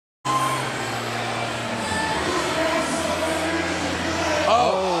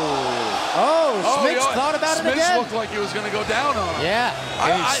Smidge again. looked like he was going to go down on him. Yeah.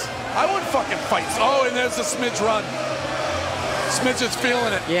 I wouldn't fucking fight. Oh, and there's the Smidge run. Smidge is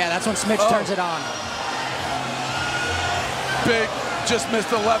feeling it. Yeah, that's when Smidge turns it on. Big, just missed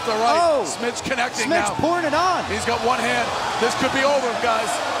the left or right. Oh. Smidge connecting Smidge now. pouring it on. He's got one hand. This could be over, guys.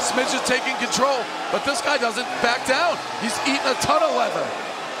 Smidge is taking control, but this guy doesn't back down. He's eating a ton of leather.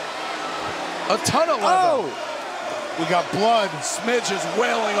 A ton of leather. Oh. We got blood. Smidge is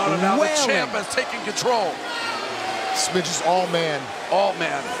wailing on him now. The champ has taken control. Smidge is all man. All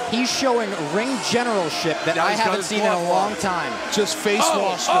man. He's showing ring generalship that I haven't seen in a long time. Just face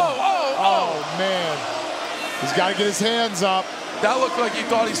wash him. Oh, man. He's got to get his hands up. That looked like he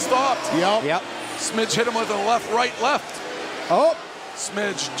thought he stopped. Yep. Smidge hit him with a left, right, left. Oh.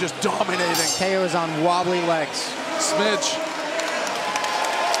 Smidge just dominating. KO's on wobbly legs. Smidge.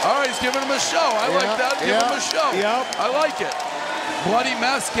 All right, he's giving him a show. I like that. Give him a show. I like it. Bloody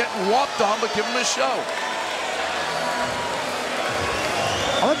mess getting whopped on, but give him a show.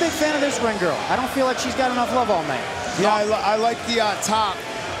 I'm a big fan of this ring girl. I don't feel like she's got enough love all night. Yeah, I like the top.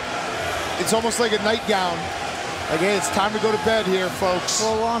 It's almost like a nightgown. Like, hey, it's time to go to bed here, folks. A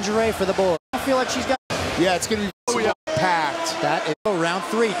little lingerie for the boy. I don't feel like she's got... Yeah, it's going to be packed. That is round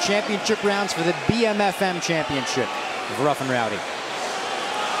 3, championship rounds for the BMFM championship of Rough and Rowdy.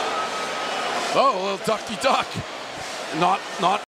 Oh, a little ducky duck. Not